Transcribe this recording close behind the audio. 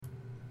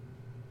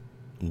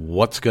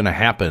what's going to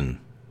happen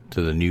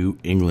to the New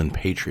England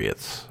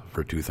Patriots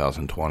for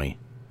 2020.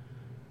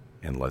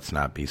 And let's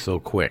not be so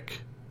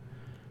quick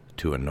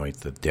to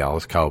anoint the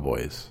Dallas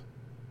Cowboys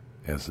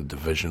as the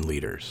division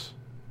leaders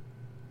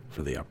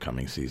for the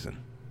upcoming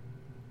season.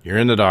 You're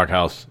in the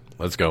Dawghouse.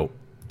 Let's go.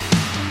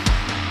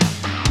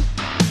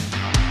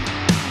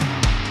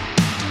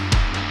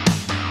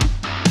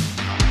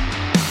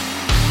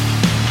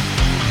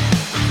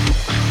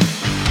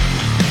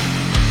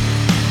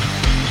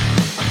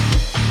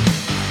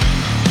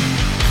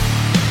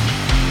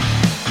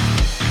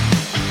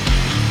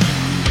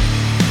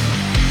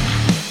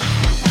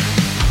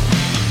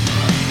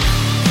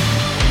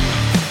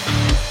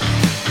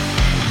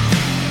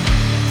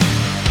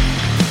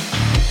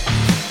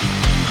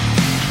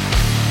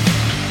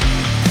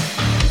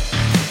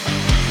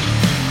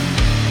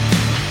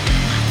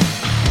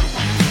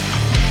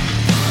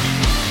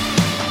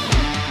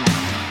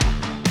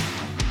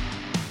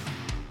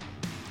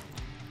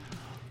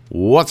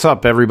 What's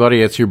up,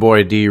 everybody? It's your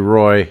boy,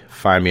 D-Roy.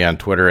 Find me on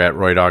Twitter at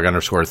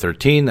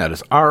RoyDawg_13. That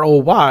is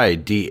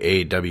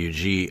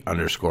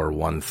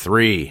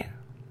ROYDAWG_13.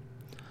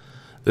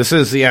 This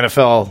is the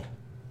NFL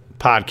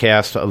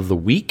podcast of the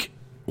week.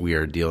 We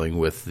are dealing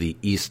with the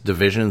East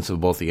divisions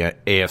of both the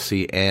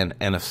AFC and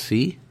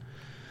NFC.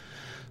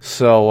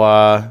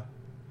 So,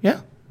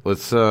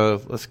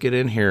 let's get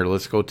in here.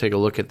 Let's go take a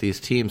look at these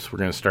teams. We're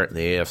going to start in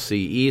the AFC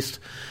East.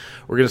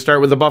 We're going to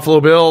start with the Buffalo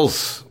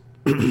Bills.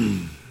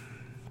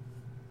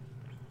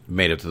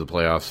 Made it to the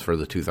playoffs for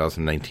the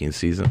 2019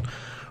 season,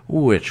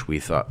 which we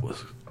thought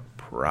was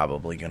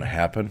probably going to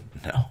happen.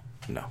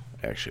 No,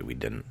 actually we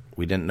didn't.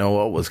 We didn't know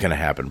what was going to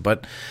happen,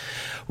 but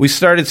we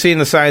started seeing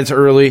the signs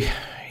early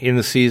in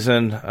the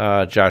season.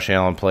 Josh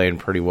Allen playing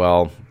pretty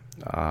well.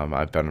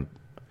 I've been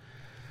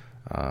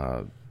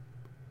a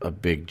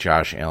big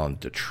Josh Allen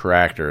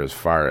detractor as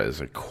far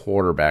as a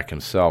quarterback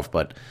himself,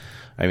 but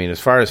I mean, as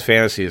far as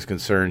fantasy is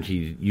concerned,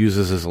 he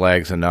uses his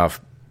legs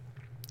enough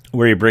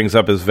where he brings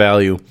up his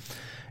value.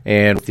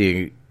 And with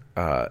the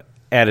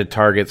added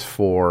targets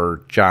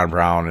for John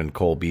Brown and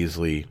Cole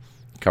Beasley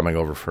coming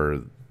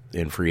over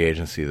in free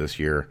agency this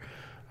year,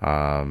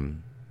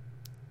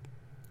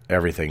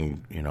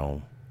 everything,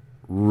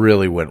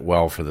 really went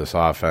well for this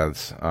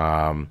offense.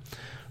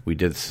 We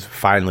did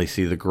finally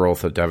see the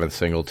growth of Devin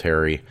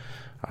Singletary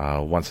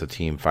once the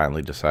team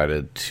finally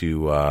decided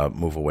to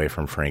move away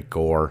from Frank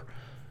Gore,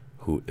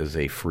 who is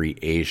a free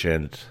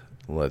agent.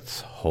 Let's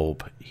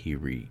hope he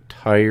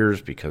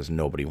retires because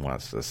nobody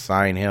wants to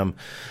sign him,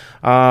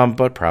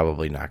 but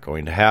probably not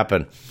going to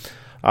happen.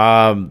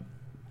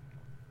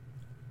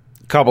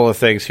 Couple of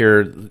things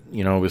here.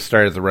 We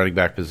started at the running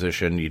back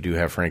position. You do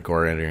have Frank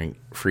Gore entering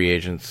free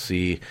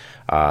agency.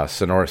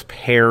 Sonoris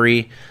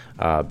Perry,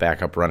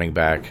 backup running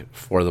back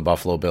for the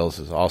Buffalo Bills,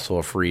 is also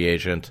a free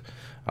agent.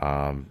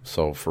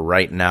 So for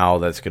right now,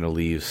 that's going to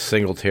leave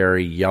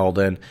Singletary,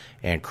 Yeldon,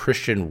 and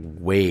Christian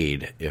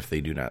Wade if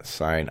they do not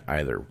sign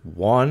either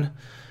one.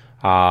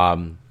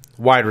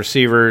 Wide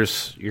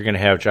receivers, you're going to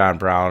have John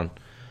Brown,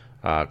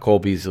 Cole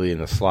Beasley in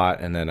the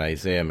slot, and then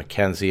Isaiah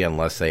McKenzie,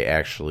 unless they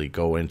actually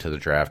go into the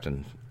draft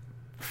and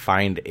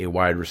find a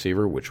wide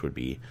receiver, which would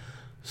be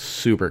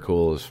super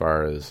cool as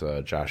far as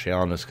Josh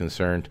Allen is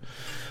concerned.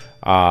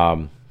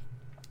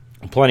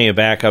 Plenty of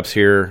backups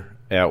here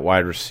at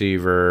wide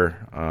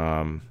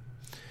receiver.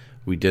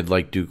 We did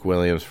like Duke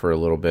Williams for a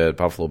little bit.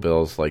 Buffalo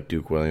Bills like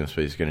Duke Williams,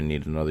 but he's going to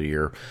need another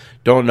year.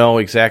 Don't know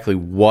exactly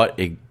what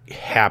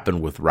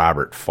happened with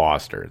Robert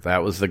Foster.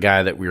 That was the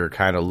guy that we were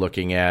kind of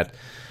looking at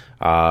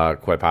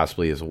quite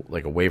possibly as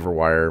like a waiver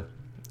wire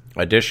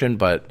addition,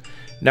 but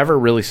never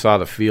really saw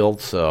the field,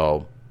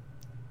 so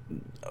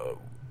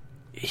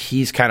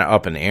he's kind of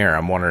up in the air.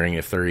 I'm wondering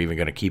if they're even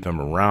going to keep him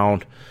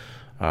around.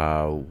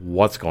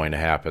 What's going to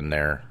happen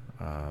there?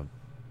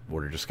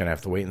 We're just going to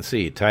have to wait and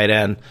see. Tight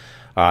end,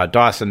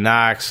 Dawson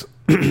Knox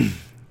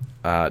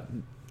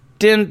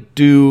didn't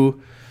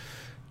do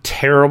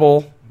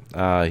terrible.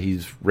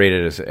 He's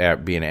rated as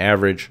being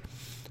average,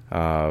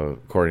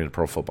 according to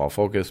Pro Football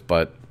Focus.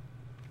 But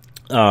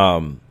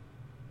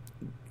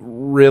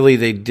really,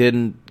 they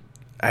didn't.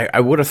 I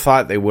would have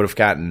thought they would have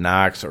gotten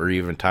Knox or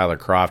even Tyler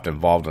Kroft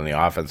involved in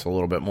the offense a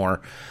little bit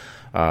more,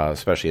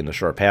 especially in the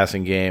short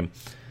passing game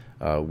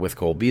with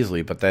Cole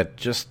Beasley. But that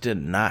just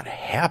did not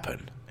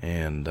happen.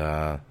 And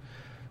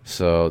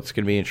so it's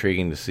going to be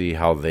intriguing to see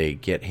how they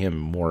get him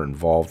more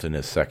involved in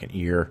his second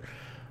year.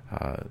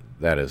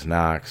 That is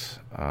Knox.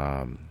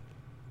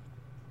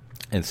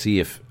 And see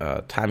if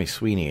Tommy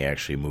Sweeney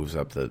actually moves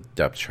up the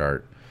depth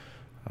chart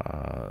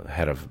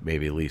ahead of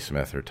maybe Lee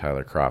Smith or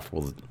Tyler Kroft.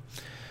 Well,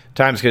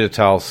 time's going to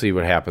tell. See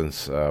what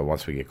happens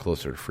once we get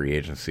closer to free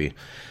agency.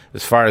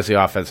 As far as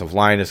the offensive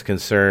line is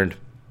concerned,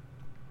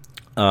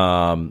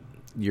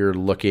 you're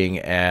looking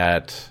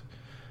at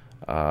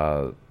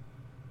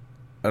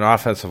an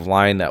offensive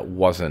line that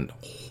wasn't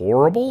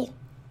horrible,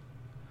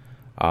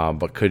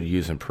 but could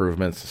use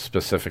improvements,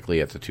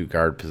 specifically at the two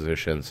guard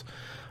positions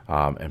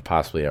and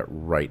possibly at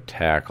right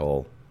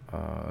tackle,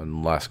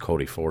 unless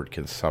Cody Ford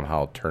can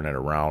somehow turn it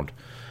around.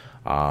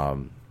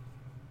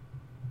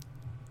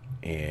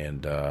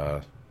 and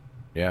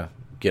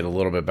get a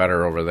little bit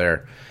better over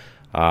there.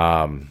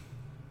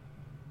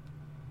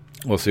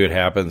 We'll see what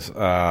happens.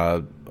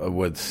 I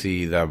would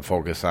see them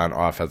focus on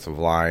offensive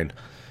line.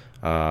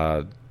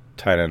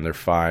 Tight end, they're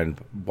fine.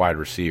 Wide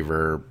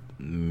receiver,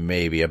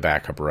 maybe a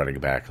backup running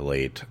back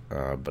late,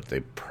 but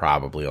they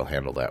probably will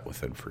handle that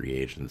within free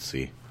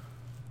agency.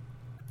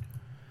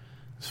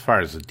 As far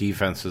as the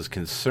defense is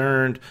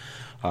concerned,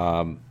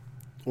 one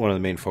of the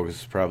main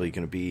focuses is probably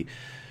going to be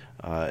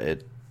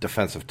at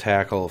defensive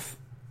tackle.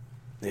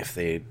 If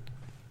they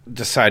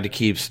decide to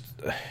keep,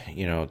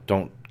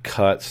 don't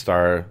cut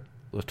Star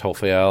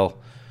Latofiel.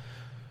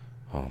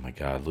 Oh my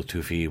God,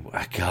 Latufi.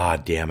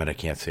 God damn it, I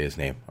can't say his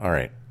name. All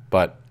right.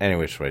 But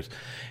anyways,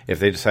 if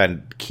they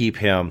decide to keep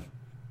him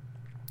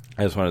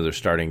as one of their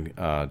starting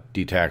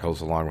D tackles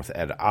along with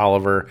Ed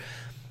Oliver,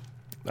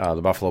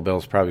 the Buffalo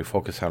Bills probably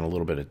focus on a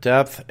little bit of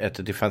depth at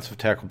the defensive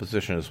tackle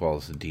position as well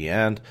as the D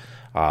end.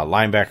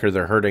 Linebacker,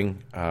 they're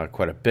hurting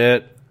quite a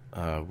bit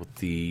with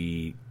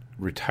the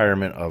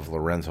retirement of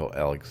Lorenzo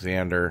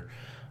Alexander.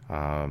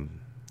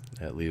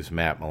 That leaves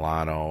Matt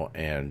Milano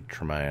and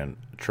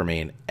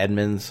Tremaine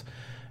Edmonds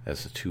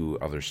as the two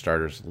other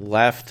starters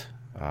left.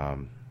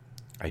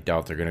 I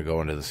doubt they're going to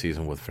go into the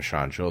season with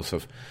Fashawn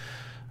Joseph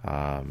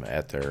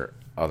at their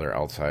other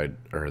outside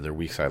or their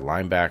weak side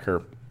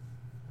linebacker.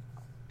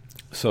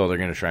 So they're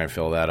going to try and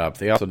fill that up.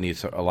 They also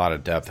need a lot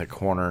of depth at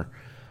corner.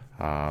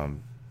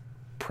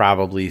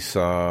 Probably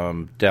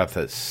some depth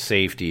at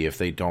safety if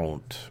they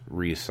don't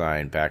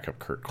re-sign backup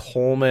Kurt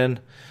Coleman.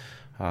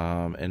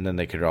 And then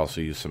they could also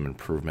use some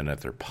improvement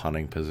at their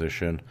punting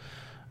position.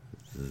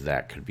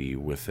 That could be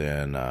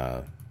within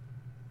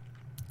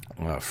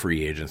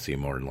free agency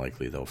more than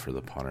likely, though, for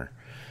the punter.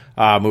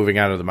 Moving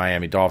on to the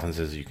Miami Dolphins,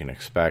 as you can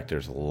expect,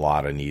 there's a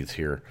lot of needs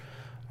here.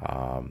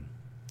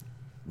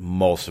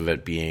 Most of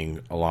it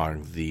being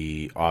along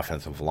the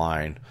offensive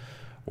line,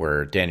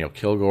 where Daniel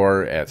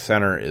Kilgore at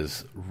center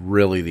is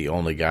really the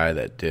only guy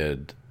that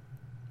did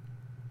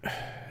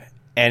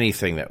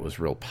anything that was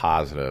real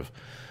positive.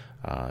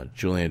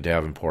 Julian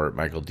Davenport,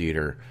 Michael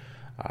Dieter,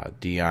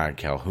 Dion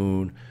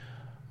Calhoun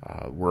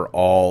were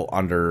all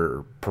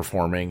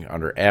underperforming,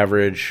 under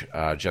average.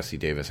 Jesse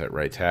Davis at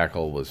right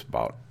tackle was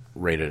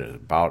rated at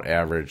about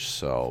average,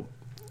 so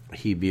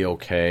he'd be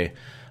okay.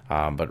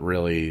 But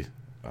really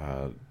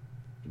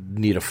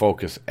need a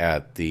focus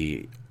at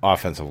the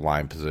offensive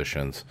line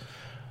positions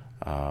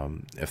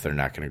if they're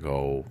not going to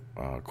go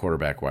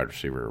quarterback, wide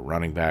receiver,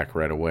 running back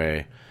right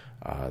away.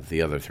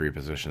 The other three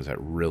positions that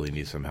really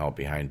need some help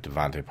behind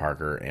Devontae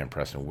Parker and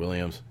Preston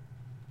Williams.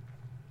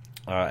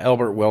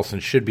 Albert Wilson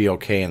should be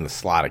okay in the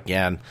slot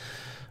again,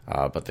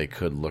 but they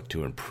could look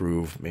to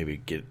improve,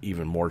 maybe get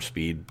even more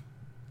speed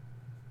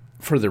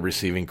for the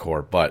receiving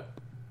core. But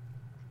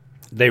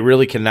they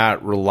really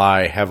cannot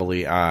rely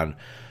heavily on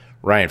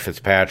Ryan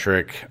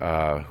Fitzpatrick,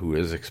 who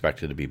is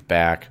expected to be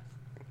back.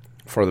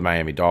 For the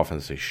Miami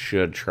Dolphins, they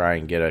should try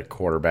and get a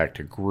quarterback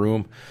to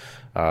groom,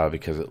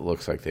 because it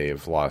looks like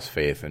they've lost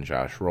faith in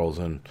Josh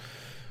Rosen,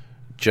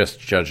 just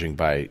judging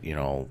by,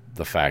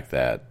 the fact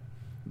that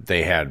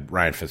they had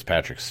Ryan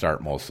Fitzpatrick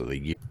start most of the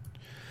year.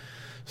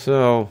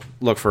 So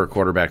look for a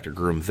quarterback to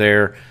groom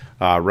there.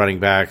 Running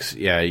backs,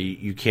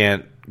 you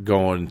can't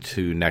go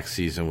into next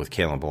season with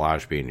Kalen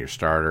Ballage being your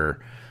starter.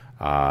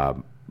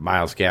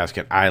 Myles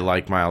Gaskin, I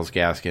like Myles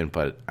Gaskin,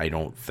 but I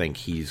don't think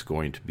he's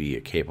going to be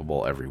a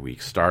capable every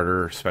week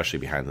starter, especially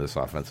behind this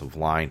offensive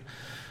line.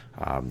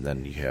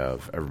 Then you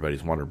have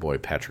everybody's wonder boy,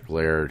 Patrick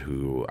Laird,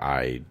 who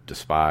I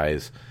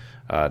despise,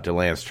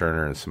 DeLance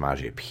Turner and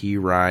Samaje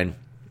Perine.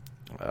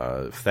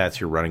 If that's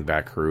your running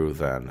back crew,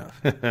 then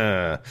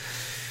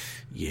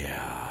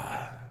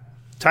yeah.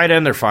 Tight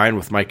end, they're fine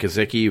with Mike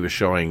Gesicki. He was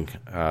showing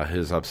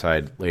his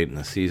upside late in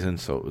the season,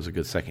 so it was a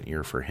good second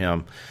year for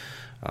him.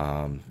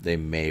 They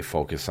may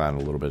focus on a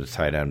little bit of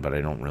tight end, but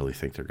I don't really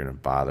think they're going to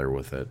bother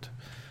with it.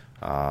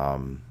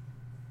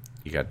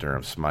 You got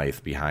Durham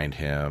Smythe behind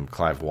him.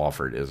 Clive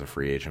Walford is a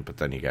free agent, but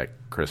then you got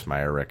Chris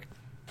Myarick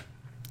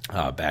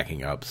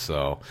backing up.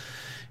 So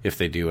if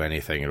they do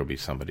anything, it'll be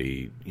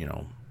somebody,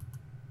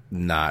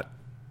 not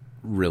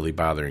really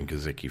bothering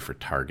Gesicki for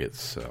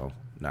targets, so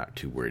not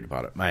too worried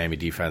about it. Miami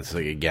defense,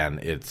 again,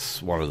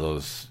 it's one of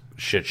those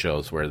shit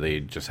shows where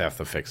they just have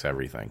to fix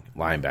everything.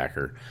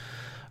 Linebacker.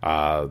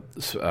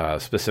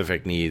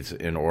 Specific needs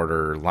in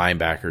order: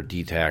 linebacker,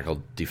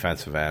 D-tackle,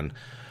 defensive end,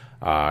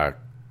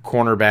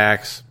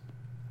 cornerbacks,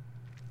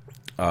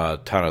 a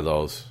ton of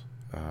those,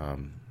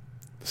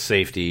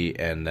 safety,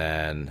 and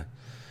then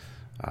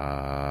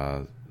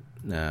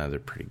they're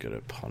pretty good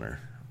at punter.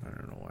 I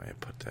don't know why I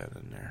put that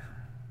in there.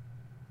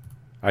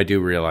 I do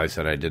realize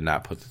that I did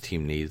not put the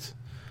team needs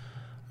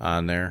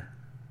on there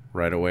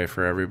right away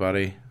for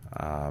everybody.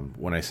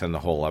 When I send the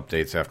whole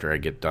updates after I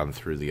get done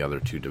through the other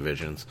two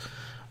divisions,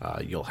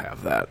 you'll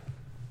have that.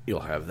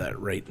 You'll have that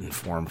right in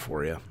form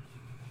for you.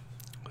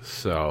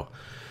 So,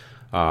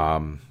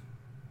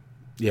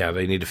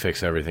 they need to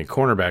fix everything.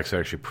 Cornerback's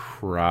actually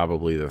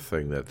probably the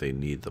thing that they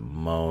need the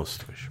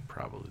most. We should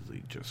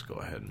probably just go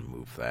ahead and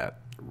move that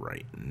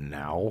right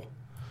now.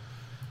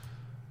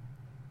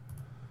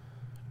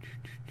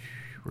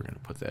 We're going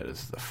to put that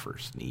as the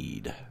first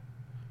need,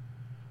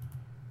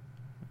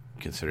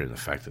 considering the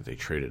fact that they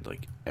traded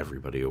like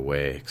everybody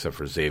away except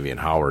for Xavier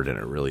Howard, and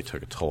it really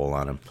took a toll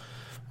on him,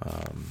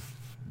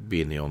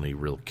 being the only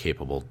real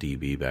capable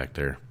DB back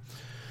there.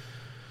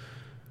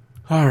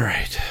 All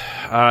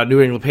right.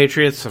 New England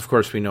Patriots, of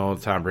course, we know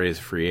Tom Brady's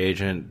a free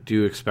agent.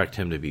 Do expect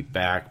him to be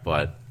back,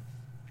 but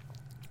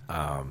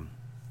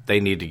they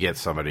need to get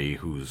somebody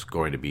who's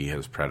going to be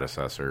his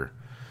predecessor.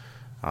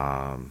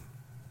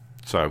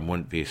 So I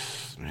wouldn't be.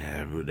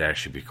 It would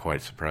actually be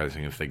quite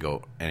surprising if they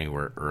go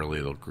anywhere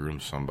early. They'll groom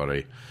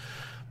somebody,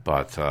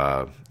 but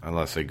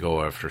unless they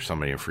go after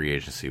somebody in free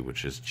agency,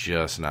 which is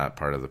just not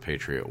part of the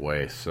Patriot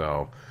way.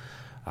 So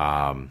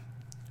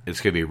it's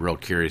going to be real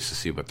curious to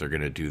see what they're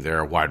going to do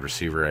there. Wide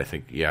receiver, I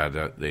think,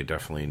 they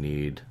definitely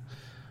need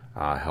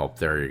help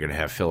there. You're going to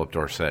have Philip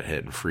Dorsett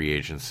hitting free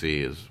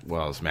agency, as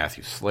well as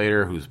Matthew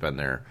Slater, who's been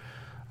their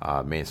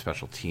main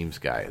special teams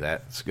guy.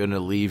 That's going to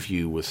leave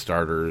you with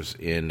starters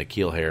in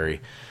N'Keal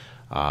Harry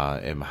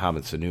and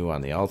Mohamed Sanu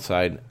on the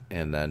outside,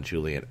 and then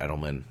Julian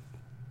Edelman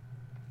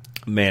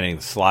manning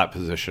the slot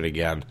position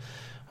again.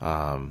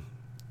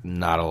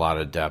 Not a lot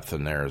of depth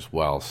in there as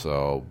well,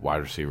 so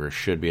wide receivers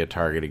should be a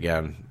target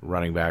again.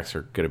 Running backs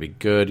are going to be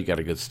good. You got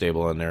a good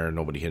stable in there.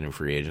 Nobody hitting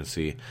free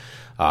agency.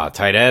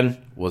 Tight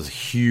end was a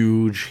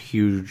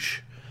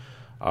huge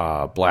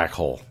black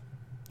hole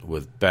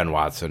with Ben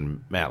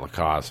Watson, Matt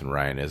Lacoste, and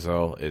Ryan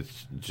Izzo.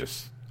 It's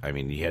just,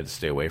 you had to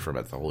stay away from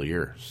it the whole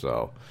year.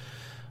 So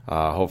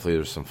hopefully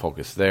there's some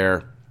focus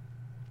there.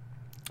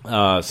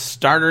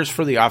 Starters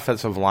for the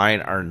offensive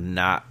line are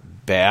not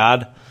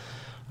bad,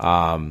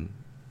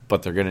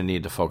 but they're going to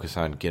need to focus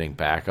on getting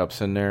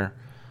backups in there.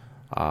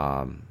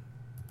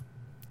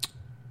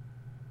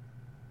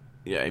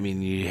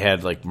 You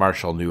had like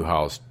Marshall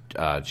Newhouse,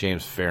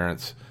 James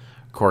Ferentz,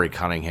 Corey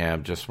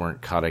Cunningham just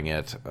weren't cutting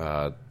it.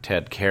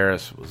 Ted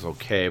Karras was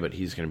okay, but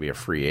he's going to be a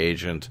free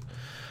agent.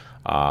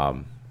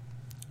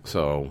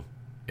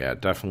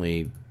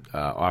 Definitely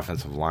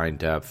offensive line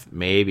depth.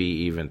 Maybe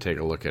even take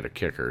a look at a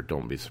kicker.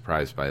 Don't be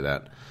surprised by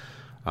that.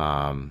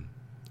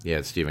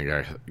 Stephen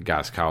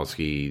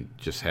Gostkowski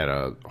just had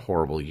a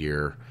horrible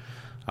year.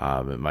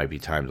 It might be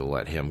time to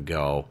let him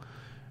go.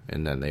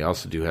 And then they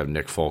also do have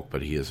Nick Folk,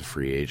 but he is a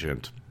free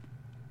agent.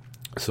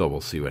 So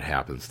we'll see what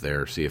happens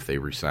there, see if they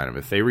re-sign him.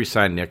 If they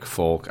re-sign Nick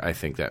Folk, I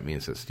think that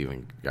means that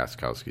Stephen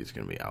Gostkowski is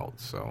going to be out.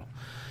 So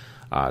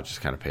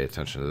just kind of pay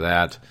attention to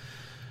that.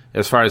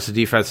 As far as the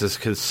defense is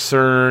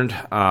concerned,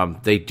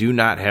 they do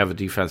not have a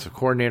defensive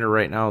coordinator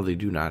right now. They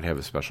do not have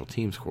a special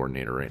teams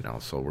coordinator right now.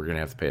 So we're going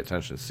to have to pay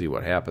attention to see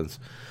what happens.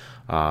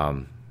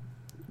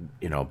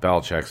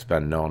 Belichick's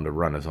been known to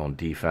run his own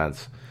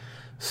defense.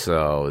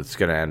 So it's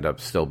going to end up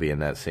still being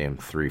that same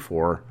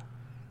 3-4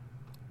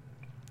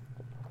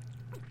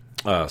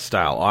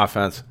 style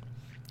offense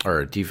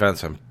or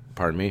defense.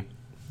 Pardon me,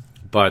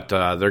 but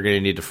they're going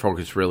to need to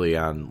focus really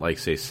on, like,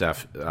 say,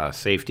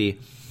 safety,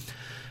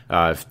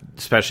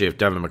 especially if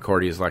Devin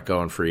McCourty is let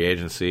go in free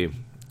agency,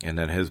 and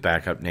then his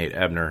backup Nate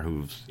Ebner,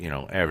 who's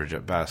average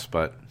at best,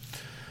 but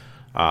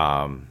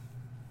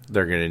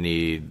they're going to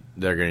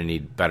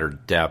need better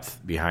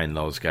depth behind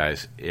those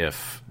guys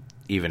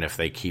even if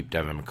they keep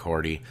Devin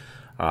McCourty.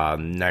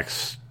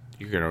 Next,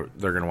 they're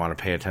going to want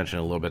to pay attention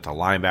a little bit to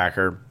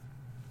linebacker.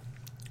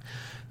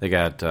 They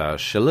got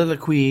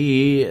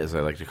Shililoquy, as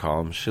I like to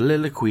call him,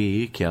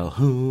 Shililoquy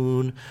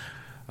Calhoun,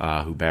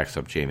 who backs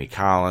up Jamie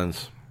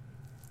Collins,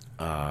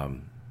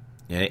 and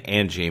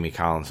Jamie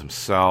Collins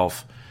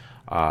himself.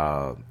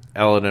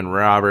 Eldon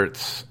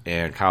Roberts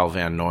and Kyle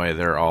Van Noy,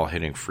 they're all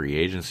hitting free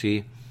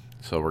agency.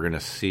 So we're going to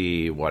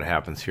see what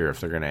happens here, if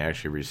they're going to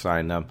actually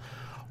re-sign them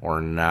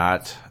or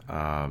not.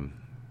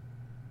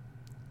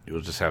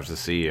 You'll just have to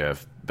see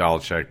if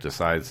Belichick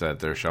decides that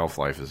their shelf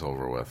life is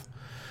over with.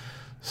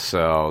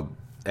 So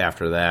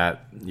after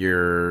that,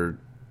 your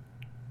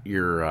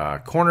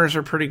corners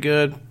are pretty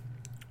good.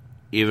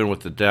 Even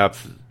with the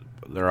depth,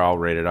 they're all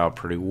rated out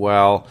pretty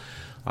well.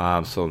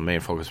 So the main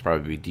focus will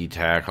probably be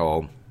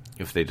D-tackle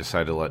if they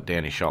decide to let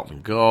Danny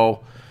Shelton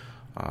go,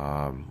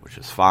 which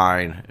is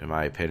fine, in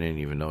my opinion,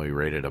 even though he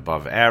rated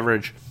above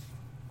average.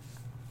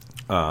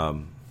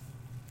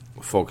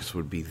 Focus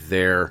would be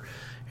there,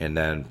 and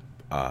then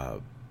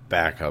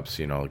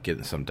backups,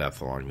 getting some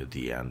depth along the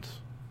D end,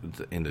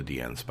 in the D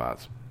end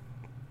spots.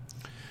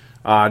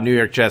 New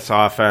York Jets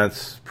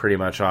offense, pretty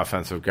much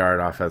offensive guard,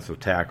 offensive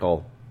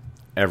tackle.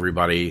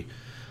 Everybody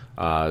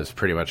is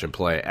pretty much in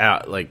play.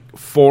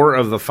 4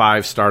 of the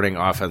 5 starting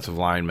offensive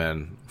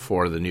linemen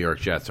for the New York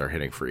Jets are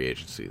hitting free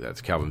agency.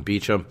 That's Calvin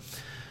Beachum,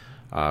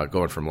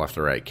 going from left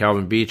to right.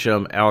 Calvin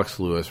Beachum, Alex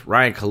Lewis,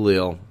 Ryan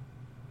Khalil,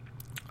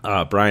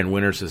 Brian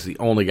Winters is the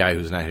only guy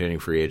who's not hitting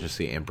free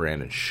agency, and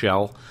Brandon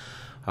Shell.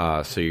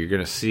 So you're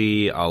going to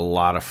see a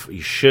lot of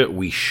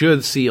we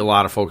should see a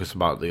lot of focus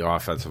about the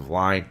offensive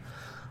line,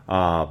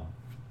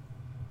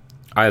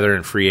 either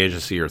in free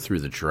agency or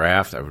through the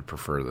draft. I would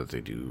prefer that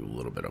they do a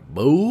little bit of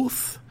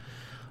both.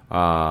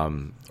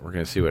 We're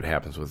going to see what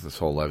happens with this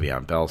whole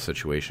Le'Veon Bell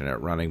situation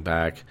at running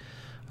back.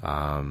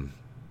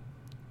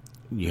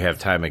 you have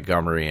Ty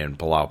Montgomery and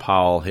Bilal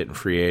Powell hitting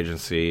free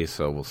agency,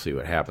 so we'll see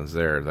what happens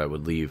there. That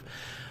would leave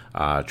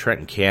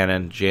Trenton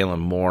Cannon, Jalen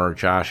Moore,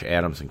 Josh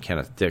Adams, and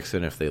Kenneth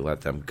Dixon if they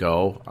let them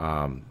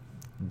go.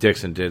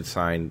 Dixon did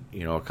sign,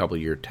 a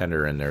couple-year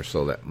tender in there,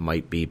 so that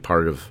might be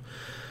part of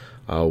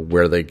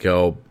where they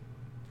go,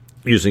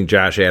 using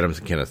Josh Adams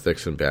and Kenneth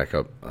Dixon back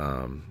up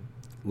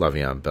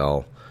Le'Veon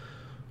Bell.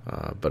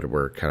 But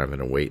we're kind of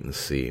in a wait and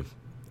see.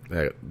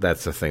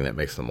 That's the thing that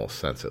makes the most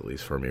sense, at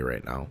least for me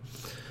right now.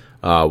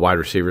 Wide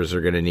receivers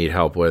are going to need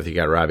help with. You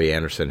got Robbie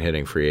Anderson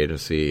hitting free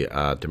agency,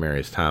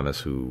 Demaryius Thomas,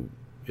 who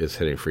is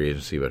hitting free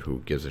agency, but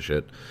who gives a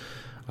shit.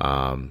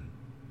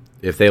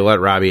 If they let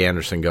Robbie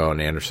Anderson go,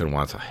 and Anderson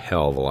wants a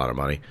hell of a lot of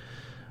money,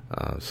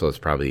 so it's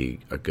probably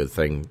a good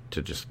thing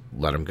to just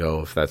let him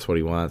go if that's what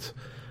he wants.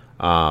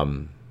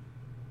 But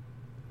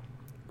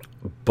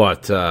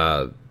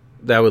that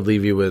would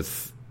leave you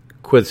with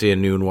Quincy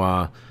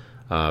Enunwa,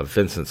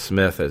 Vincent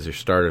Smith as your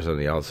starters on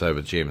the outside,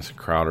 with Jamison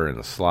Crowder in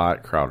the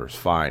slot. Crowder's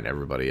fine.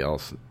 Everybody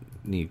else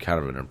need kind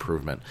of an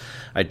improvement.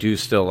 I do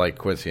still like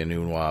Quincy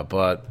Enunwa,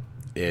 but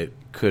it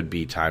could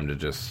be time to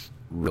just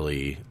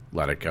really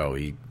let it go.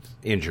 He's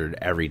injured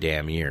every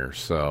damn year,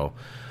 so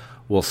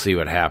we'll see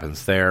what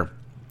happens there.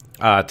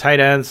 Tight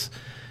ends,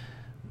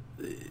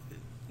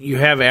 you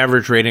have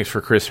average ratings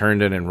for Chris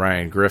Herndon and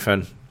Ryan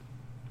Griffin,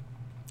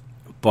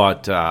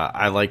 but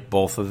I like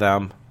both of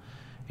them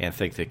and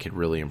think they could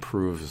really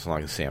improve as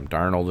long as Sam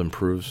Darnold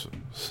improves.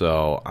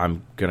 So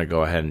I'm going to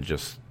go ahead and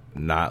just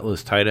not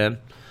list tight end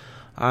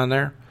on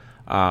there.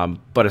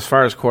 But as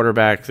far as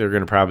quarterback, they're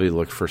going to probably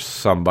look for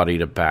somebody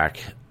to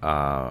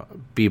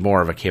be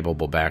more of a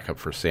capable backup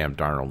for Sam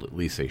Darnold. At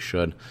least they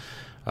should.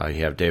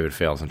 You have David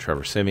Fales and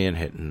Trevor Siemian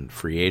hitting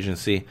free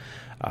agency.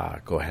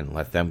 Go ahead and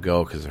let them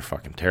go because they're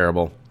fucking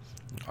terrible.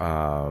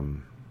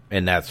 And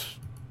that's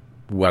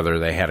whether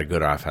they had a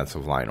good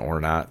offensive line or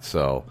not.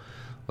 So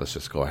let's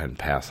just go ahead and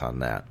pass on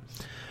that.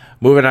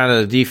 Moving on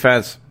to the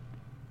defense.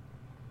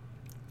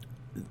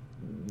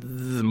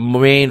 The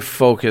main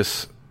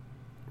focus,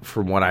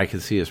 from what I can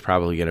see, is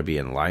probably going to be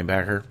in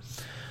linebacker.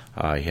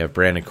 You have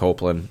Brandon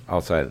Copeland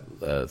outside,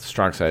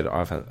 strong side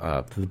outside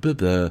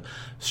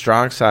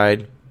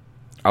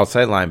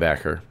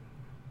linebacker.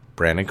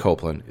 Brandon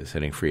Copeland is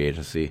hitting free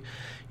agency.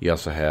 You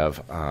also have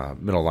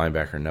middle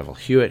linebacker Neville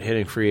Hewitt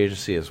hitting free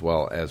agency, as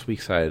well as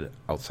weak side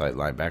outside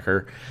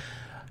linebacker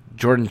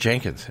Jordan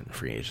Jenkins hitting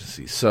free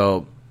agency.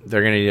 So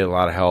they're going to need a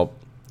lot of help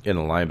in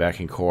the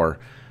linebacking core.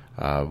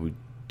 We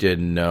did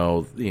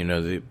know,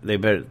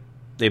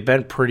 they've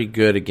been pretty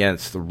good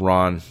against the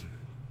run.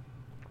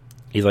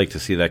 You'd like to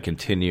see that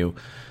continue,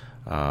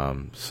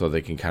 so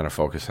they can kind of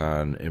focus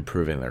on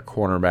improving their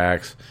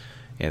cornerbacks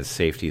and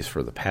safeties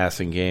for the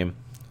passing game.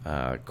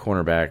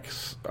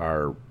 Cornerbacks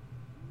are,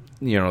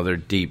 they're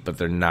deep, but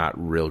they're not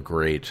real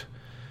great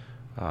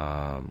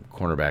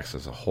cornerbacks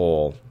as a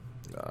whole.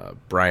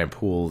 Brian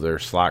Poole, their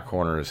slot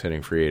corner, is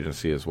hitting free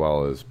agency, as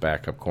well as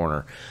backup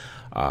corner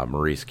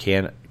Maurice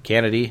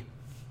Kennedy.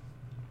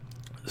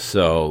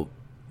 So,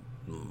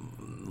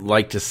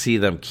 like to see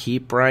them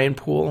keep Brian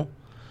Poole,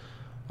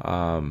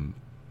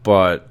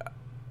 but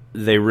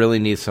they really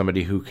need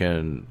somebody who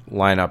can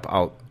line up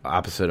out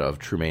opposite of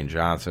Trumaine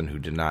Johnson, who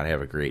did not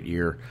have a great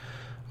year.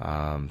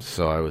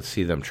 So I would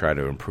see them try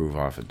to improve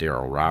off of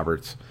Darryl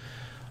Roberts.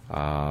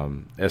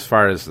 As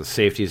far as the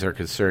safeties are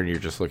concerned, you're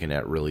just looking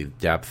at really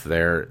depth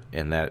there,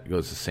 and that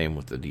goes the same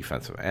with the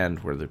defensive end,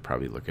 where they're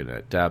probably looking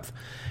at depth,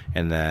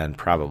 and then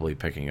probably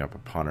picking up a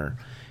punter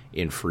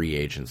in free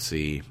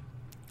agency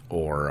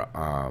or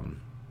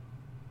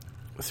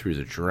through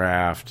the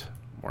draft.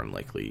 More than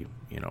likely,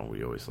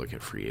 we always look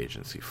at free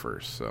agency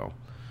first. So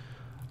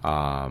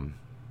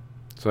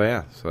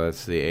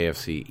that's the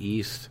AFC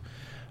East.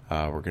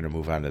 We're going to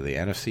move on to the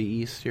NFC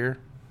East here.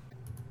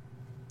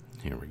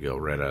 Here we go,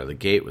 right out of the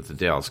gate with the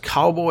Dallas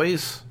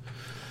Cowboys.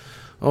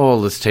 Oh,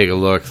 let's take a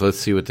look. Let's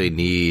see what they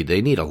need.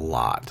 They need a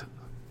lot.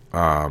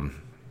 I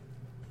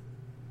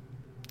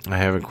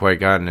haven't quite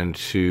gotten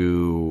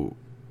into,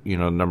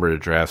 number of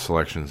draft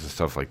selections and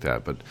stuff like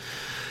that, but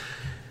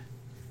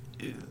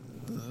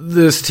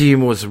this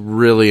team was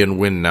really in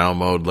win-now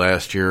mode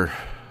last year.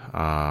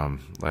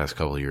 Last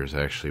couple of years,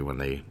 actually, when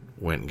they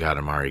went and got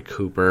Amari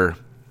Cooper.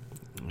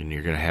 And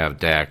you're going to have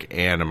Dak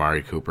and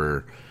Amari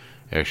Cooper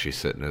actually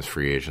sitting as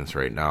free agents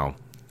right now.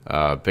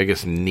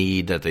 Biggest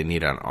need that they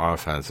need on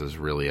offense is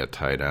really at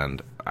tight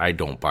end. I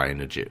don't buy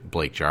into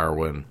Blake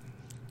Jarwin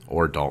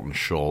or Dalton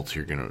Schultz.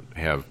 You're going to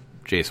have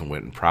Jason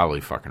Witten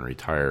probably fucking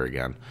retire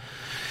again.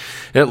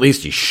 At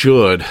least he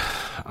should,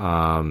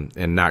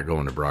 and not go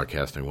into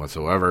broadcasting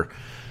whatsoever.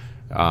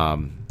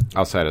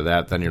 Outside of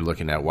that, then you're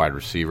looking at wide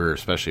receiver,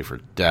 especially for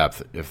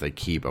depth, if they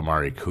keep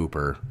Amari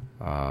Cooper.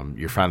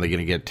 You're finally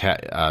going to get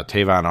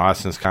Tavon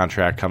Austin's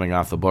contract coming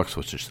off the books,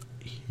 which is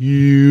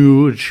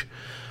huge.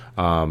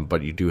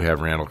 But you do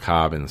have Randall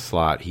Cobb in the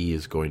slot. He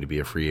is going to be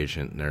a free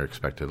agent, and they're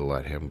expected to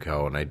let him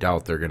go. And I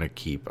doubt they're going to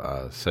keep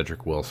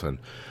Cedric Wilson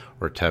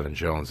or Tevin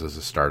Jones as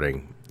a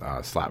starting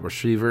slot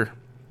receiver.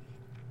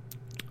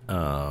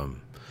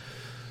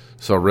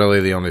 So really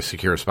the only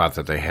secure spot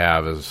that they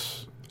have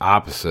is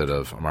opposite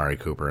of Amari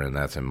Cooper, and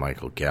that's in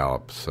Michael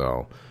Gallup.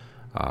 So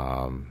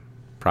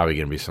probably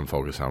going to be some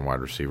focus on wide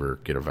receiver,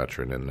 get a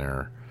veteran in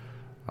there.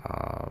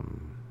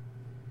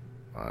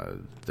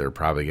 They're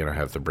probably going to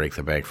have to break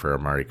the bank for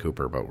Amari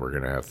Cooper, but we're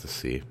going to have to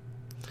see.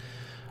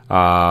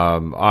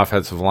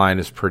 Offensive line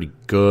is pretty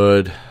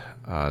good.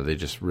 They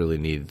just really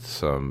need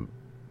some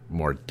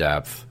more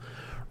depth,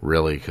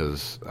 really,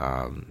 because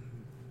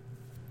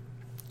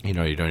you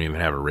don't even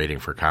have a rating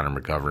for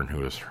Connor McGovern, who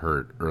was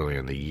hurt early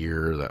in the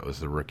year. That was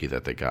the rookie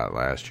that they got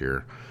last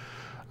year.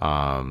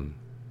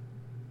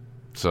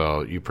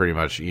 So you pretty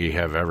much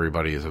have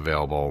everybody is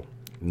available.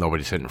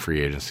 Nobody's hitting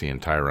free agency in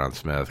Tyron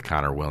Smith,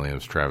 Connor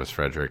Williams, Travis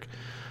Frederick,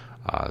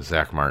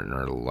 Zach Martin,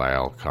 or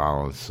Lyle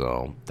Collins.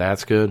 So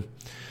that's good.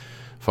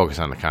 Focus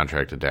on the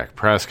contract of Dak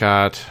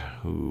Prescott,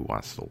 who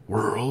wants the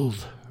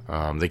world.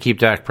 They keep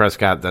Dak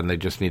Prescott, then they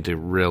just need to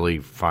really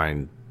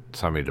find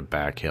somebody to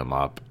back him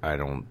up.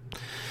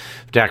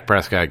 If Dak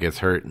Prescott gets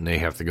hurt and they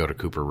have to go to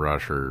Cooper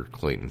Rush or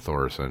Clayton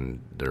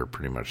Thorson, they're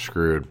pretty much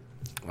screwed.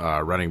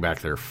 Running back,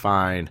 they're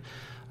fine.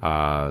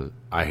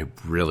 I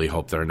really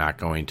hope they're not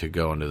going to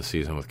go into the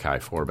season with Kai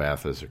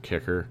Forbath as their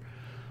kicker.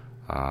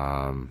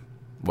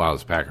 Well,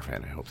 as a Packer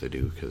fan, I hope they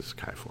do, because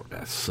Kai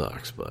Forbath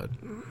sucks, but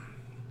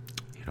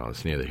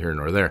it's neither here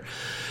nor there.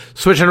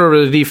 Switching over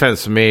to the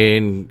defense,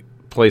 main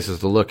places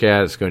to look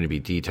at, it's going to be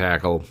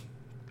D-tackle,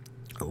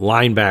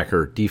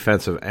 linebacker,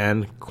 defensive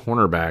end,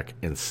 cornerback,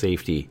 and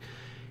safety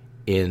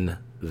in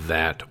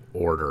that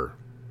order.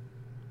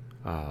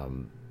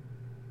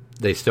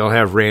 They still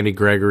have Randy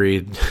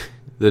Gregory,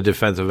 the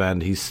defensive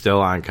end. He's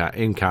still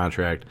in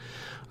contract.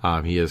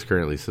 He is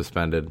currently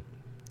suspended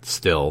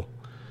still.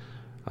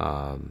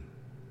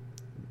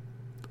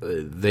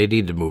 They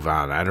need to move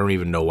on. I don't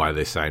even know why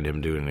they signed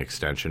him to an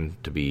extension,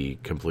 to be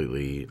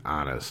completely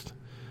honest.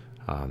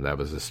 That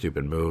was a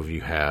stupid move. You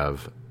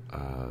have,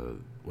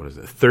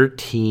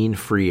 13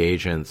 free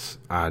agents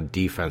on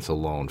defense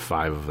alone,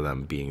 5 of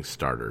them being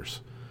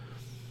starters.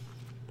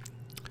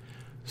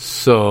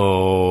 So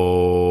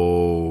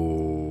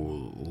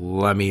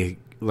let me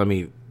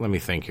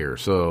think here.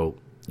 So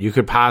you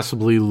could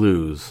possibly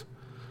lose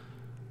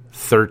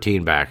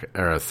 13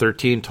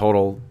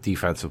 total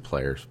defensive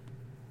players.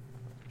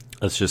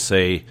 Let's just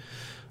say,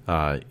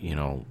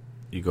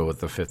 you go with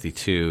the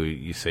 52,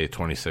 you say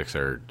 26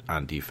 are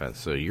on defense.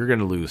 So you're going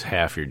to lose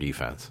half your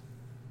defense,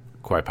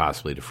 quite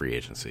possibly to free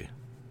agency.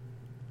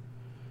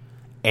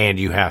 And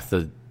you have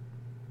to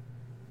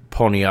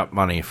pony up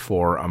money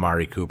for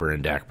Amari Cooper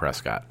and Dak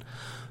Prescott.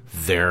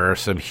 There are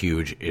some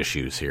huge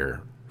issues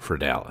here for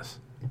Dallas.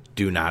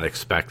 Do not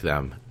expect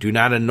them. Do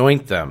not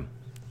anoint them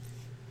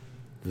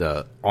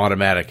the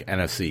automatic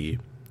NFC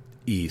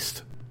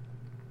East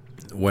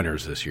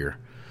winners this year.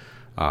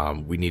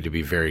 We need to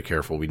be very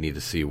careful. We need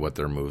to see what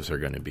their moves are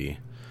going to be.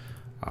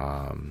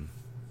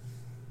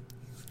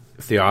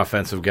 If the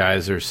offensive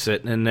guys are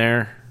sitting in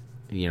there,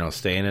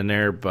 staying in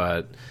there,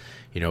 but,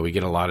 we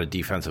get a lot of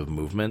defensive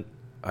movement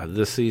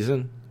this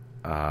season,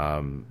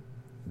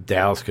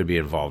 Dallas could be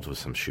involved with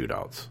some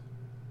shootouts.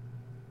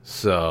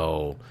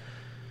 So,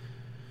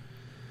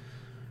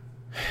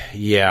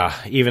 yeah,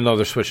 even though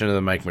they're switching to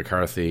the Mike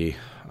McCarthy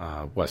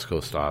West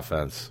Coast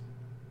offense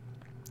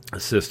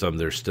system,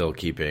 they're still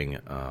keeping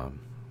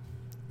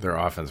their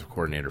offensive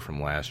coordinator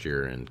from last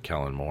year and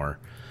Kellen Moore.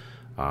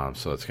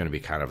 So it's going to be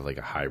kind of like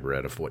a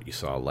hybrid of what you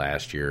saw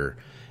last year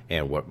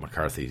and what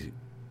McCarthy's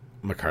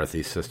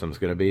system is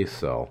going to be.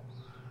 So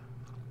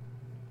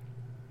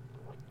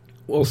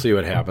we'll see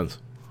what happens.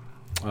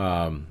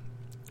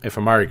 If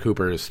Amari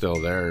Cooper is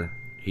still there,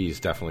 he's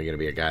definitely going to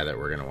be a guy that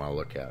we're going to want to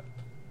look at.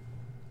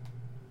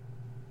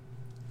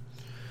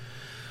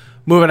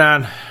 Moving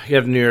on, you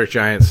have the New York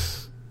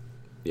Giants.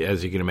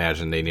 As you can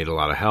imagine, they need a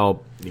lot of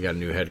help. You got a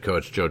new head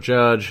coach, Joe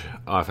Judge,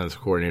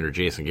 offensive coordinator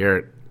Jason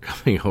Garrett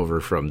coming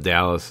over from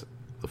Dallas,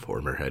 the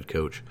former head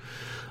coach.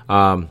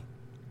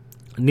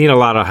 Need a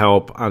lot of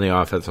help on the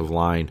offensive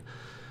line,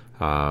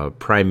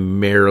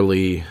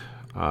 primarily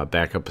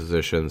backup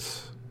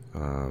positions,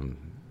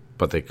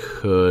 but they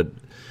could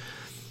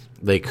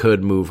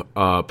move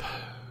up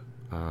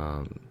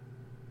or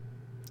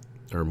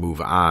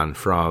move on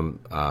from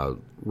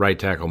right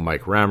tackle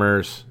Mike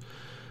Remmers.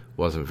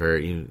 Wasn't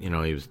very,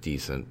 he was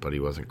decent, but he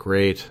wasn't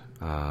great.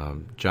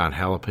 John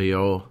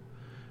Halapio.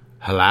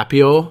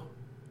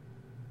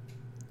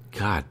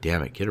 God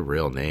damn it, get a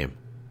real name.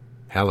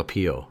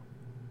 Halapio.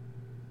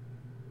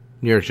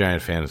 New York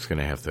Giant fan is going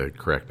to have to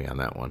correct me on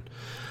that one.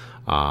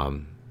 I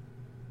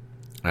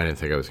didn't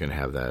think I was going to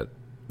have that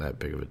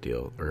big of a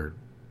deal or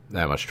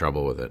that much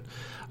trouble with it.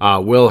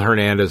 Will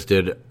Hernandez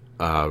did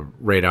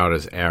rate out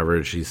as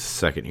average. He's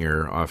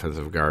second-year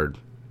offensive guard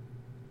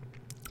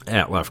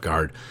at left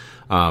guard.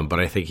 But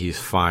I think he's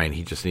fine.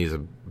 He just needs a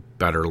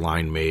better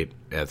line mate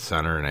at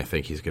center, and I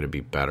think he's going to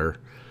be better.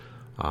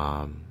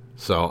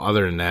 So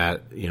other than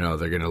that,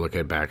 they're going to look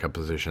at backup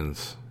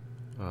positions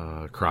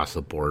across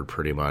the board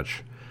pretty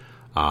much.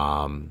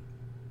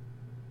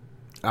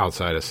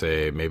 Outside of,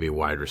 say, maybe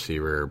wide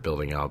receiver,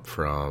 building up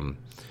from,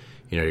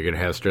 You're going to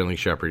have Sterling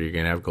Shepard, you're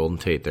going to have Golden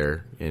Tate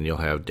there, and you'll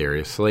have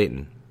Darius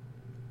Slayton.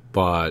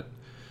 But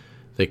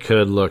they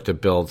could look to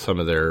build some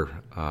of their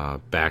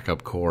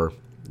backup core.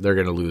 They're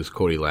going to lose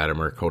Cody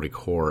Latimer, Cody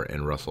Core,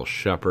 and Russell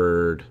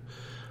Shepard.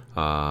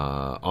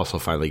 Also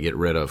finally get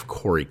rid of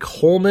Corey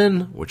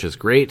Coleman, which is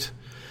great.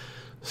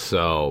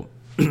 So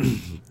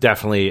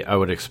definitely I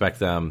would expect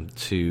them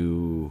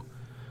to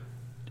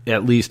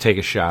at least take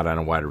a shot on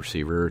a wide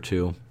receiver or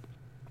two.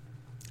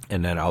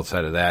 And then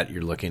outside of that,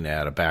 you're looking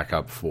at a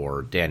backup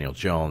for Daniel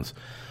Jones,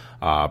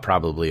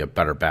 probably a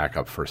better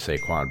backup for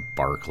Saquon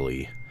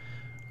Barkley.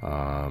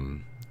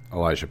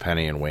 Elijah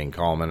Penny and Wayne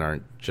Gallman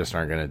aren't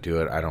going to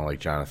do it. I don't like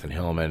Jonathan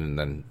Hillman, and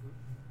then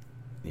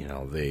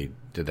they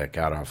did that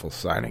god awful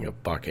signing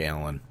of Buck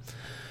Allen,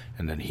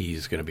 and then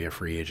he's going to be a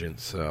free agent.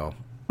 So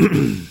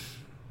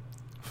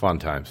fun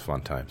times.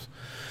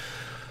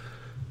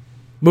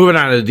 Moving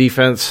on to the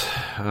defense,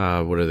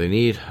 what do they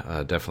need?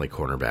 Definitely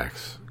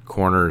cornerbacks,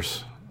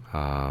 corners.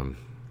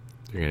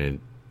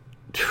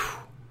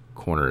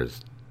 Corner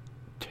is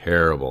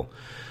terrible.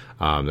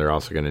 They're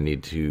also going to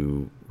need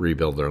to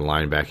rebuild their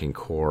linebacking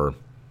core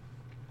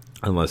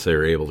unless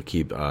they're able to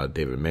keep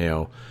David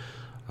Mayo,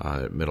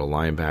 middle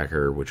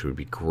linebacker, which would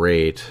be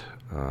great.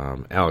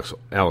 Alec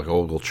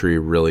Ogletree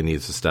really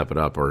needs to step it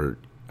up, or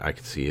I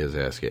could see his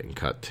ass getting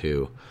cut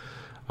too.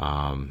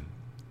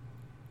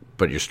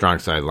 But your strong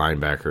side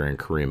linebacker and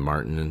Kareem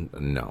Martin,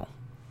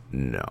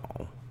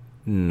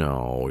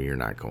 no, you're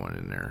not going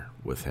in there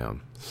with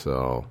him.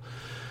 So,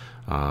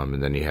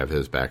 and then you have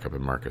his backup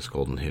in Marcus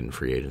Golden hidden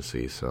free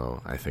agency.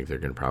 So I think they're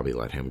going to probably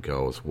let him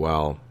go as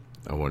well.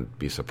 I wouldn't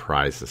be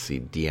surprised to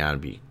see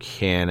Deion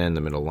Buchanan,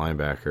 the middle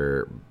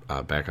linebacker,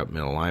 backup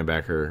middle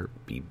linebacker,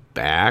 be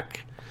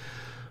back.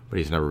 But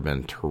he's never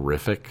been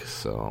terrific,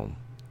 so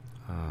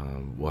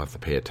we'll have to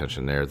pay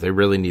attention there. They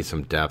really need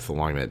some depth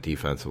along that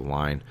defensive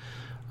line,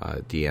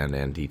 DN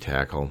and D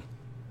tackle.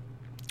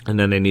 And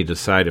then they need to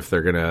decide if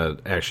they're going to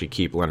actually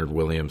keep Leonard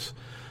Williams,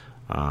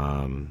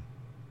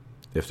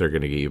 if they're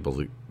going to be able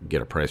to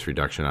get a price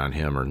reduction on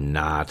him or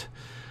not.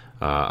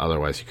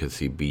 Otherwise, you could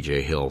see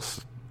B.J. Hill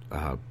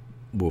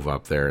move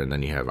up there, and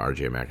then you have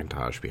R.J.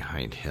 McIntosh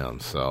behind him.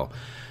 So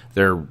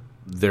they're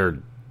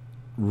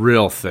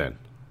real thin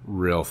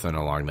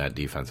along that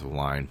defensive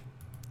line.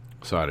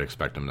 So I'd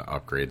expect them to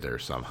upgrade there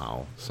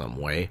somehow, some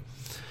way.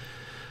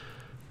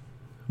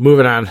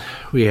 Moving on,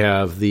 we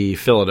have the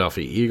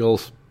Philadelphia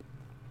Eagles.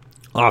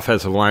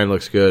 Offensive line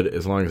looks good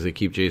as long as they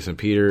keep Jason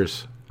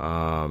Peters.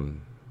 I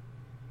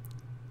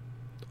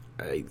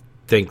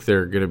think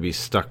they're going to be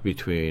stuck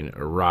between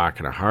a rock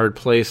and a hard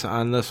place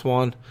on this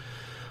one,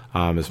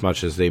 as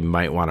much as they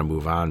might want to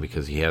move on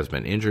because he has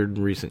been injured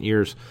in recent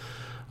years.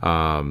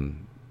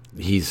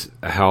 He's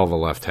a hell of a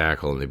left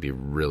tackle, and they'd be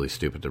really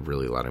stupid to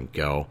really let him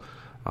go.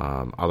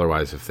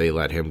 Otherwise, if they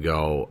let him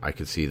go, I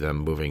could see them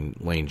moving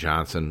Lane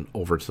Johnson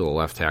over to the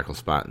left tackle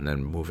spot and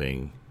then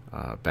moving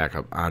back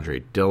up Andre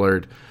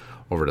Dillard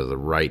over to the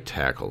right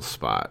tackle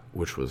spot,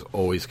 which was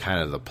always kind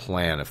of the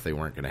plan if they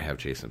weren't going to have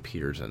Jason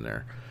Peters in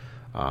there.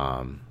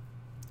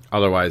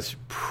 Otherwise,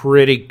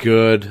 pretty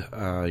good.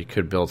 You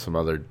could build some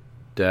other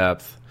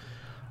depth.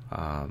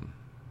 Oh,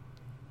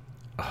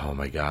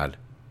 my God.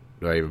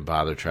 Do I even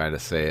bother trying to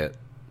say it?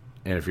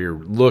 And if you're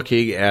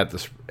looking at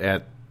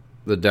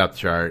the depth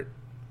chart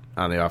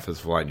on the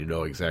offensive line, you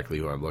know exactly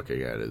who I'm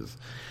looking at. Is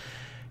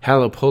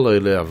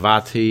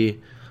Halapoulivaati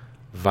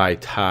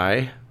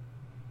Vaitai,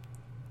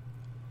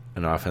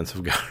 an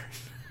offensive guard,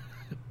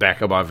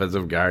 backup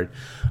offensive guard.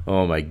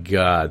 Oh, my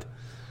God.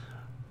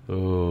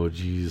 Oh,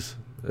 geez.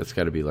 That's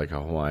got to be like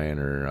a Hawaiian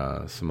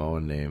or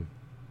Samoan name.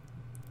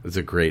 It's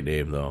a great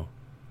name, though.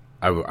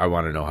 I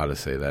want to know how to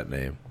say that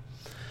name.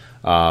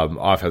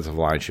 Offensive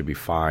line should be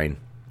fine.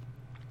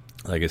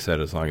 Like I said,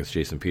 as long as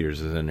Jason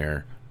Peters is in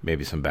there,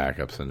 maybe some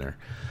backups in there.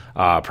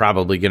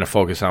 Probably going to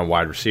focus on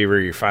wide receiver.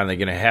 You're finally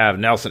going to have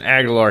Nelson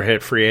Aguilar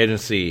hit free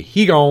agency.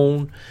 He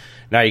gone.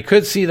 Now, you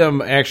could see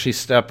them actually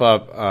step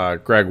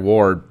up Greg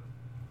Ward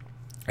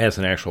as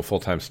an actual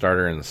full-time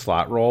starter in the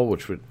slot role,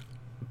 which would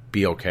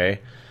be okay.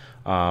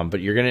 But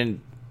you're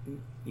going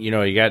to, you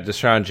got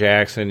Deshaun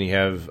Jackson. You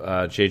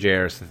have J.J.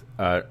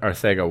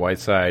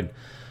 Arcega-Whiteside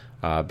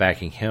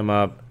backing him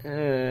up.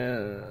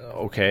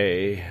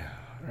 Okay.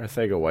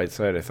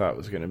 Arcega-Whiteside I thought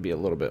was going to be a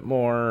little bit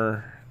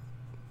more,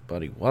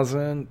 but he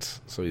wasn't,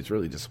 so he's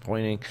really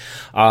disappointing.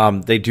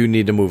 They do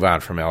need to move on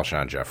from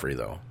Alshon Jeffrey,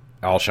 though.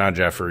 Alshon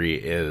Jeffrey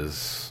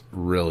is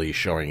really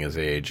showing his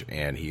age,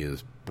 and he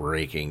is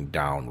breaking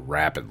down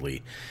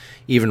rapidly,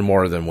 even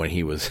more than when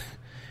he was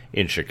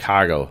in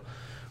Chicago,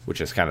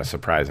 which is kind of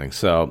surprising.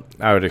 So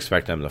I would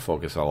expect them to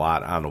focus a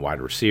lot on the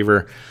wide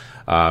receiver.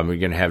 We're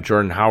going to have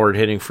Jordan Howard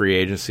hitting free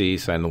agency,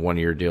 signed the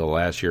one-year deal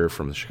last year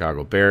from the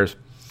Chicago Bears.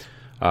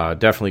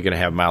 Definitely going to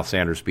have Miles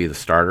Sanders be the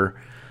starter.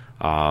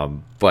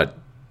 But,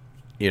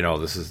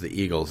 this is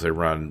the Eagles. They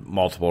run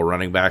multiple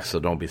running backs,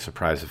 so don't be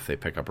surprised if they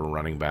pick up a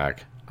running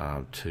back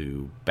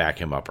to back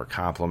him up or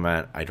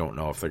complement. I don't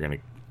know if they're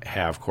going to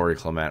have Corey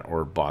Clement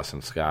or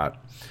Boston Scott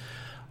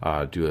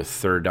do a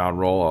third down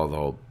role,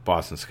 although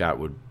Boston Scott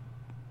would,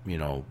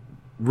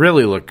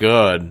 really look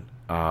good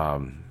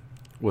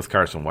with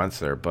Carson Wentz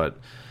there, but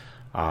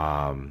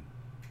we're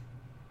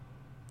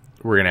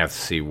going to have to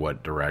see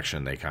what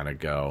direction they kind of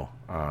go.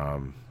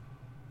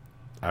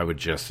 I would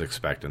just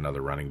expect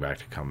another running back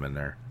to come in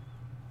there.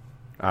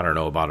 I don't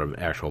know about an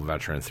actual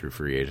veteran through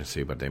free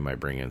agency, but they might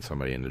bring in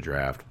somebody in the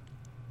draft.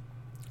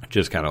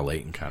 Just kind of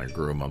late and kind of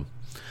groom them.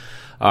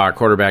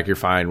 Quarterback, you're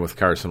fine with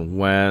Carson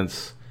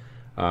Wentz,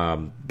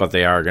 but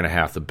they are going to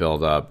have to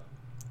build up,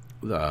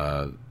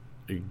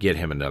 get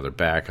him another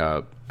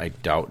backup. I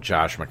doubt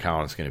Josh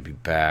McCown is going to be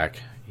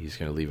back. He's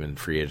going to leave in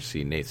free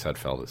agency. Nate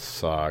Sudfeld, it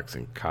sucks,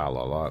 and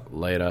Kyle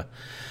Leda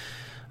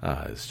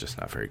is just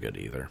not very good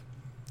either.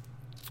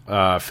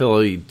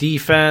 Philly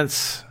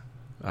defense,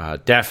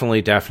 definitely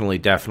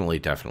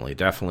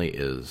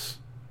is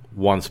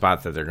one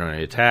spot that they're going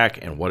to attack.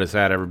 And what is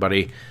that,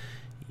 everybody?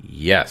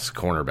 Yes,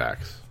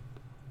 cornerbacks.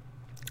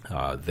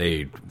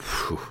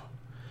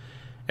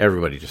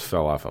 Everybody just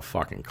fell off a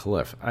fucking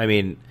cliff. I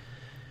mean,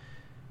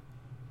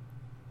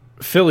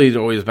 Philly's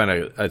always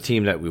been a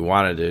team that we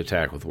wanted to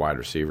attack with wide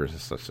receivers and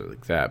stuff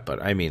like that.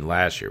 But, I mean,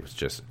 last year was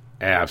just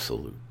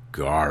absolute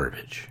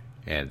garbage.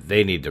 And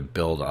they need to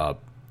build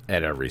up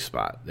at every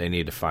spot. They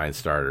need to find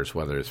starters,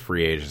 whether it's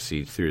free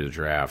agency through the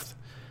draft.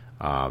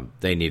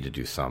 They need to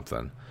do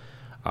something.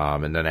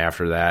 And then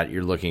after that,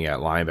 you're looking at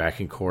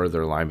linebacking core.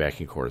 Their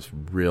linebacking core is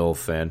real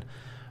thin.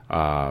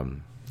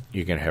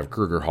 You're going to have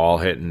Kruger Hall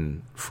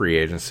hitting free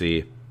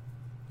agency,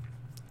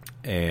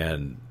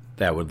 and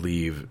that would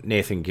leave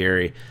Nathan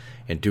Gary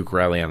and Duke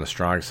Riley on the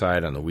strong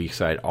side. On the weak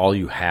side, all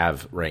you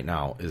have right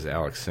now is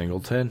Alex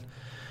Singleton,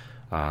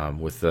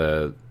 with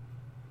the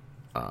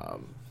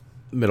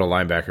middle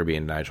linebacker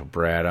being Nigel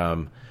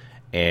Bradham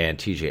and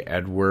TJ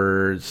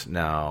Edwards.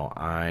 Now,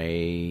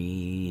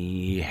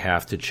 I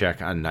have to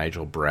check on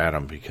Nigel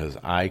Bradham because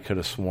I could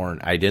have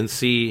sworn I didn't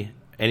see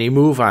any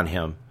move on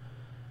him,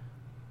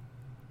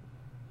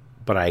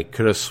 but I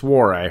could have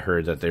swore I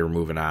heard that they were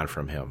moving on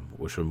from him,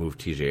 which would move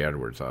TJ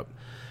Edwards up.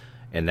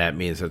 And that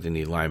means that they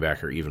need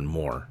linebacker even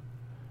more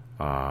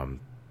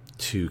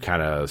to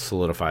kind of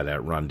solidify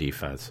that run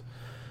defense.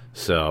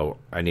 So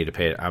I'm going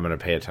to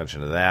pay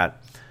attention to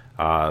that.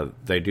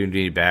 They do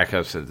need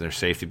backups at their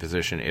safety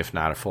position, if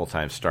not a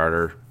full-time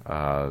starter.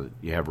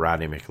 You have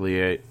Rodney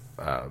McLeod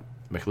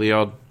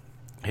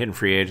hitting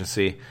free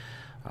agency.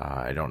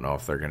 I don't know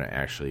if they're going to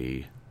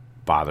actually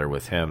bother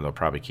with him. They'll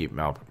probably keep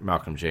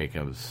Malcolm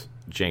Jenkins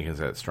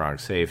at strong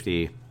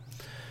safety.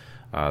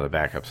 The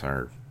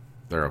backups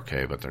they're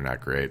okay, but they're not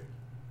great.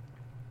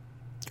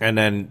 And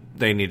then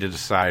they need to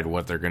decide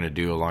what they're going to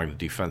do along the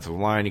defensive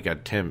line. You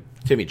got Timmy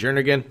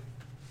Jernigan.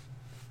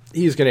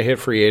 He's going to hit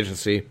free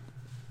agency.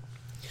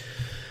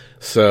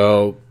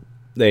 So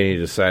they need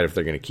to decide if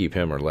they're going to keep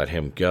him or let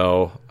him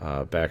go.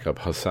 Backup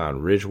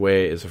Hassan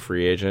Ridgeway is a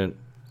free agent.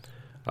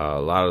 A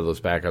lot of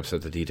those backups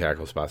at the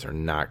D-tackle spots are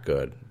not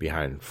good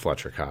behind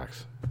Fletcher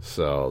Cox.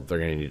 So they're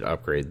going to need to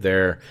upgrade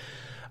there.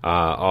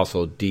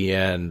 Also,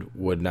 D-end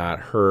would not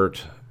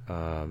hurt.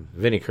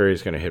 Vinny Curry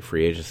is going to hit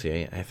free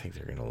agency. I think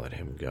they're going to let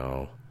him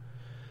go.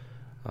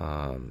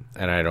 And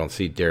I don't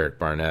see Derek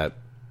Barnett.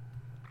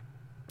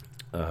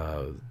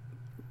 I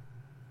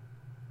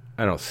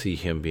don't see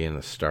him being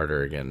the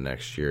starter again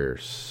next year.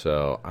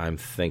 So I'm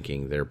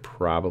thinking they're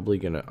probably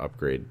going to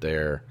upgrade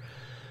there.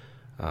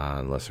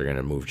 Unless they're going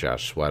to move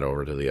Josh Sweat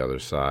over to the other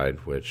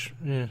side, which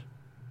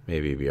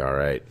maybe be all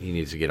right. He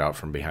needs to get out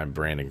from behind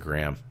Brandon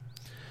Graham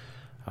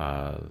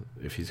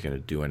if he's going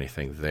to do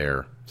anything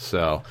there.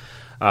 So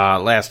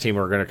last team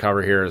we're going to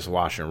cover here is the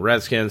Washington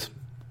Redskins.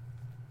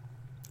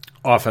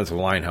 Offensive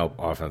line help.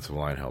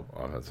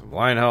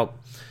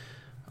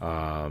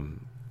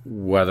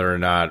 Whether or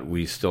not,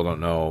 we still don't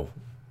know.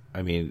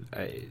 I mean,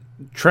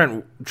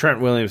 Trent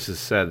Williams has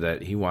said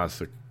that he wants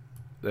to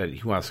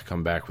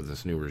come back with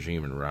this new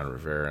regime and Ron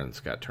Rivera and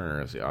Scott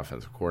Turner as the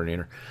offensive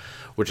coordinator,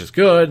 which is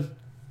good.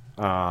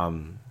 I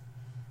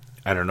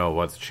don't know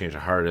what the change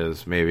of heart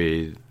is.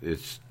 Maybe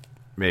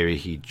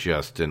he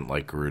just didn't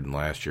like Gruden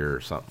last year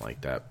or something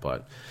like that.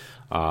 But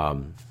they're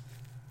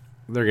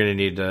going to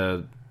need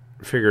to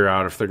figure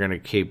out if they're going to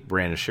keep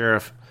Brandon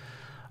Sheriff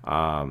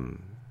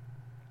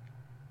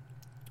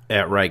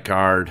at right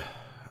guard.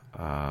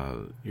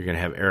 You're going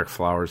to have Eric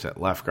Flowers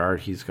at left guard.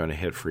 He's going to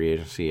hit free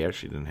agency. He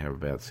actually didn't have a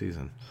bad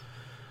season.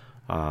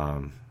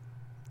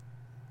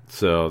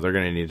 So they're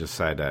going to need to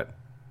decide that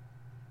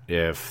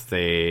if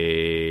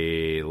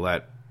they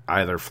let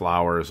either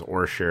Flowers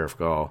or Sheriff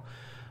go,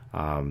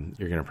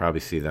 you're going to probably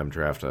see them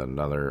draft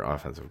another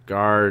offensive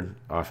guard,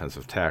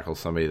 offensive tackle,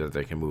 somebody that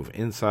they can move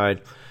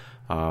inside.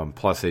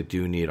 Plus, they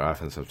do need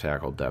offensive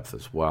tackle depth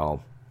as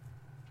well.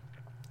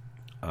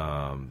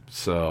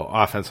 So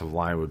offensive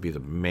line would be the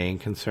main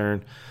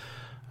concern,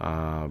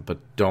 but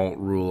don't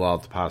rule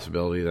out the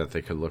possibility that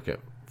they could look at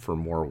for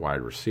more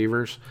wide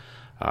receivers.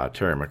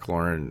 Terry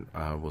McLaurin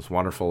was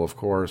wonderful, of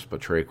course,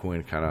 but Trey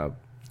Quinn kind of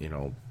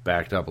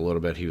backed up a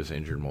little bit. He was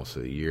injured most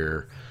of the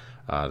year.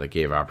 That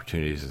gave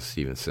opportunities to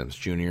Steven Sims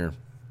Jr.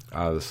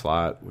 out of the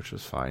slot, which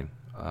was fine.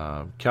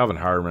 Calvin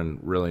Harmon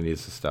really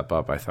needs to step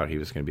up. I thought he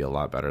was going to be a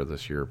lot better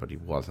this year, but he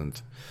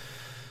wasn't.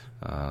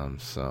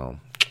 So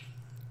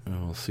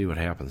we'll see what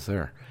happens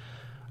there.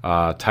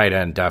 Tight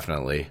end,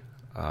 definitely.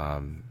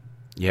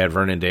 You had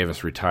Vernon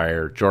Davis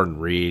retire. Jordan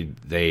Reed,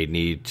 they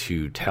need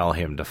to tell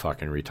him to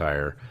fucking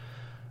retire.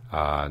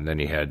 And then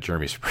you had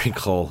Jeremy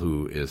Sprinkle,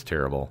 who is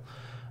terrible.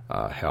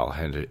 Hal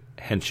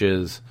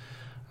Henches,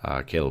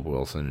 Caleb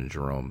Wilson, and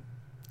Jerome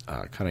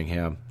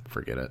Cunningham.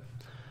 Forget it.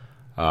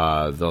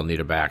 They'll need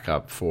a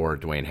backup for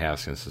Dwayne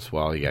Haskins as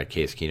well. You got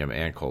Case Keenum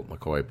and Colt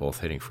McCoy both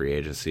hitting free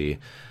agency.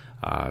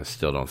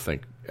 Still don't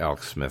think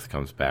Alex Smith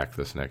comes back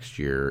this next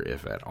year,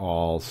 if at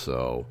all.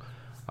 So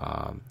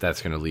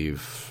that's going to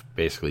leave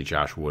basically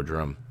Josh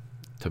Woodrum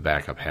to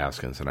back up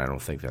Haskins, and I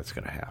don't think that's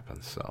going to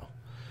happen. So,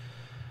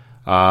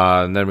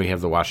 and then we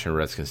have the Washington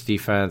Redskins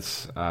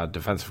defense.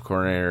 Defensive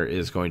coordinator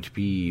is going to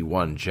be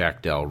one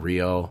Jack Del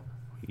Rio.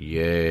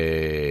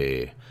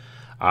 Yay.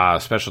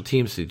 Special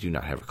teams, they do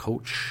not have a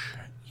coach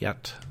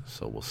yet,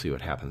 so we'll see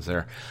what happens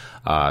there.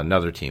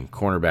 Another team,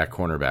 cornerback.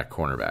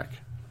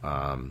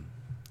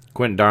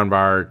 Quentin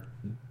Dunbar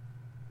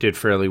did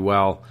fairly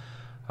well.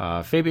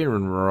 Fabian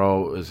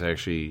Monroe is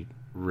actually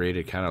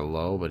rated kind of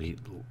low, but he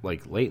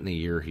late in the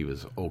year he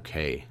was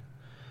okay.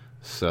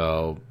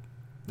 So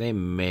they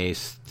may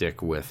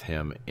stick with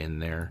him in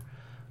there.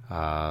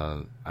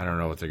 I don't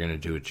know what they're going to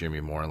do with Jimmy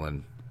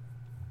Moreland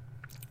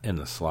in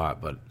the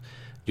slot, but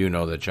do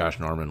know that Josh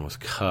Norman was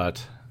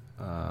cut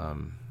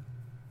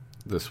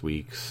this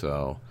week,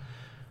 so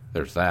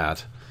there's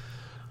that.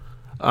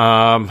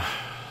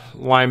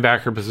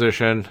 Linebacker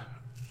position,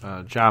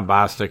 John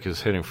Bostic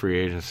is hitting free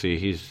agency.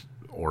 He's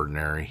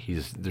ordinary.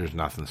 There's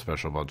nothing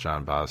special about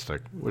John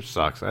Bostic, which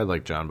sucks. I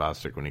liked John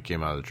Bostic when he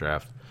came out of the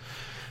draft,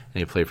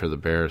 and he played for the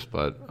Bears.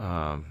 But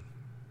and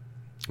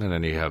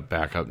then you have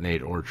backup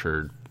Nate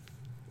Orchard.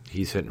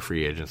 He's hitting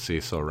free agency,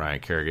 so Ryan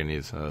Kerrigan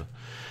needs a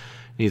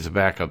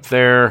backup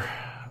there.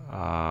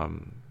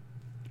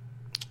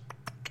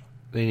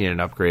 They need an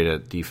upgrade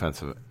at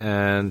defensive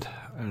end.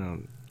 I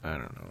don't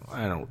know.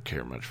 I don't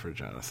care much for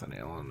Jonathan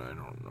Allen. I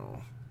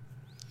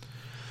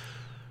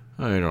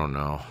don't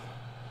know.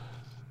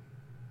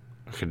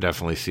 I could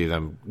definitely see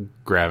them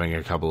grabbing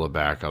a couple of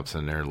backups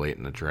in there late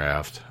in the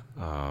draft.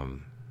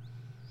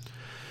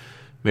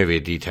 Maybe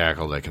a D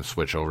tackle that can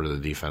switch over to the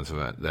defensive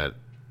end, that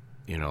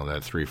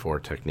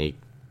 3-4 technique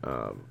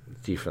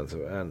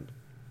defensive end.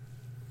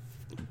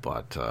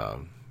 But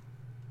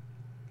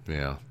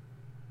yeah,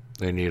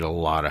 they need a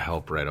lot of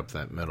help right up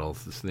that middle.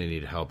 They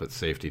need help at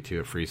safety too,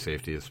 at free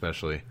safety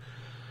especially.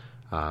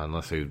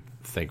 Unless they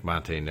think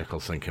Monte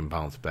Nicholson can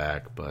bounce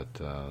back, but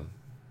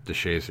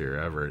DeShazier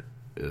Everett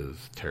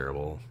is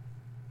terrible,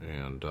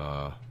 and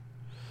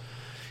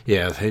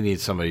yeah, they need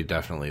somebody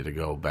definitely to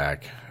go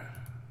back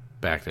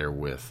there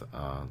with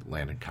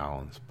Landon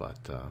Collins, but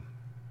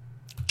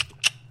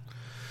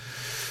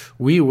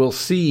we will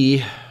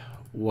see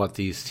what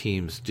these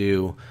teams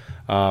do.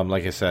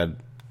 Like I said,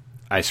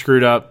 I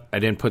screwed up. I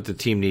didn't put the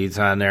team needs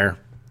on there.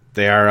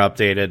 They are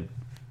updated.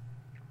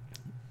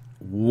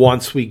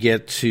 Once we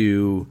get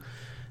to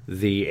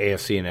the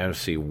AFC and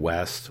NFC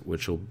West,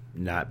 which will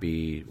not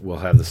be, we'll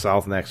have the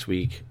South next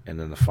week, and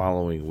then the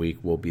following week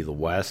will be the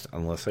West,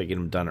 unless I get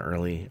them done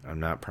early. I'm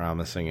not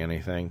promising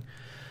anything.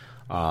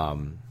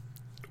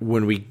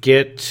 When we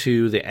get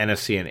to the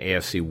NFC and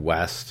AFC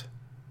West,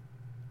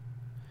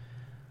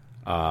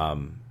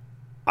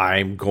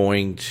 I'm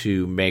going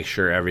to make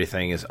sure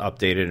everything is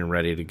updated and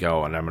ready to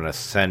go, and I'm going to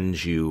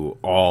send you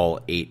all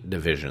 8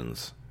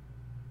 divisions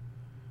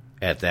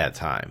at that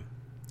time.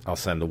 I'll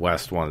send the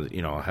West ones,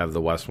 I'll have the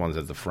West ones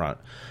at the front,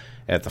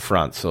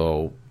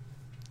 so,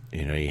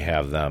 you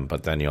have them,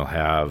 but then you'll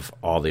have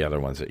all the other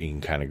ones that you can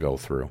kind of go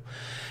through.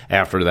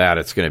 After that,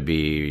 it's going to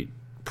be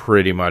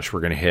pretty much, we're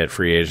going to hit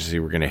free agency,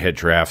 we're going to hit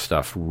draft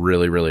stuff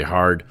really, really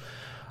hard.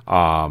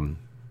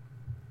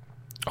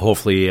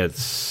 Hopefully at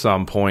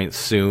some point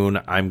soon,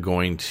 I'm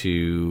going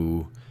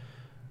to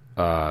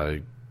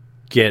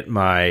get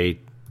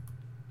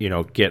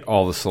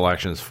all the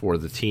selections for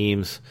the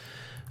teams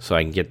so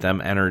I can get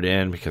them entered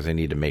in, because I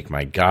need to make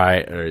my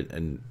guide,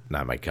 and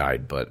not my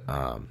guide, but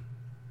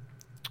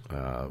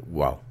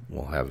we'll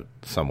have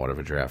somewhat of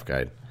a draft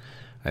guide,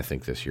 I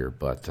think, this year.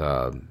 But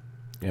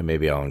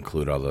maybe I'll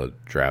include all the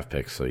draft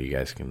picks so you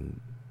guys can,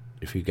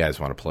 if you guys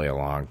want to play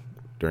along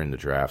during the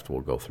draft,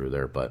 we'll go through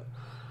there. But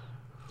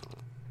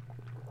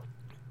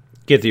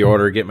get the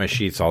order, get my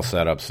sheets all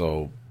set up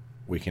so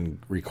we can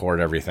record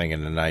everything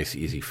in a nice,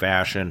 easy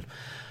fashion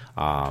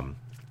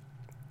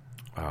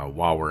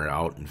while we're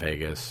out in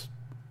Vegas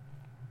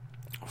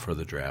for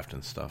the draft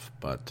and stuff.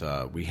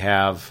 But we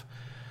have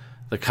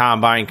the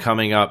Combine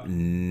coming up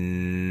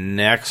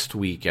next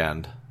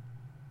weekend.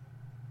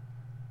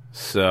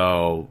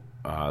 So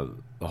the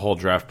whole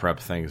draft prep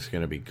thing is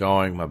going to be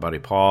going. My buddy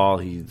Paul,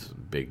 he's a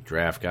big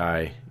draft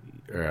guy,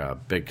 or a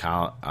big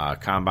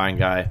Combine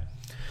guy.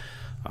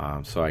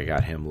 So I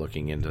got him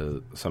looking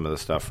into some of the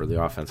stuff for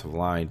the offensive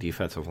line,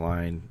 defensive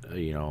line,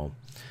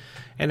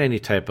 and any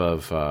type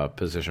of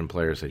position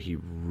players that he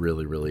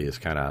really, really is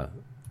kind of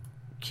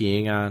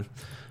keying on.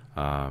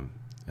 And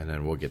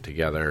then we'll get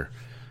together.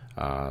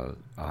 I'll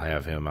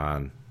have him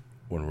on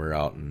when we're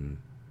out in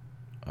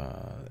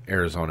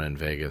Arizona and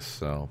Vegas.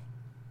 So,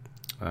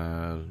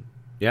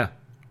 yeah,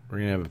 we're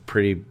going to have a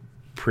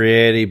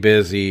pretty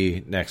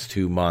busy next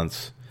 2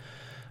 months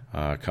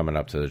coming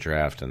up to the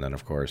draft. And then,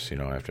 of course,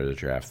 after the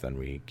draft, then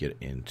we get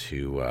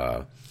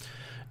into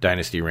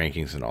dynasty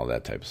rankings and all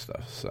that type of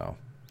stuff. So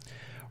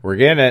we're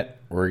getting it.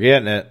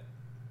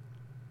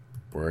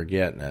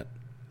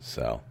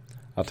 So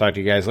I'll talk to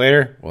you guys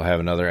later. We'll have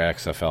another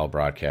XFL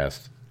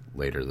broadcast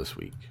later this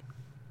week.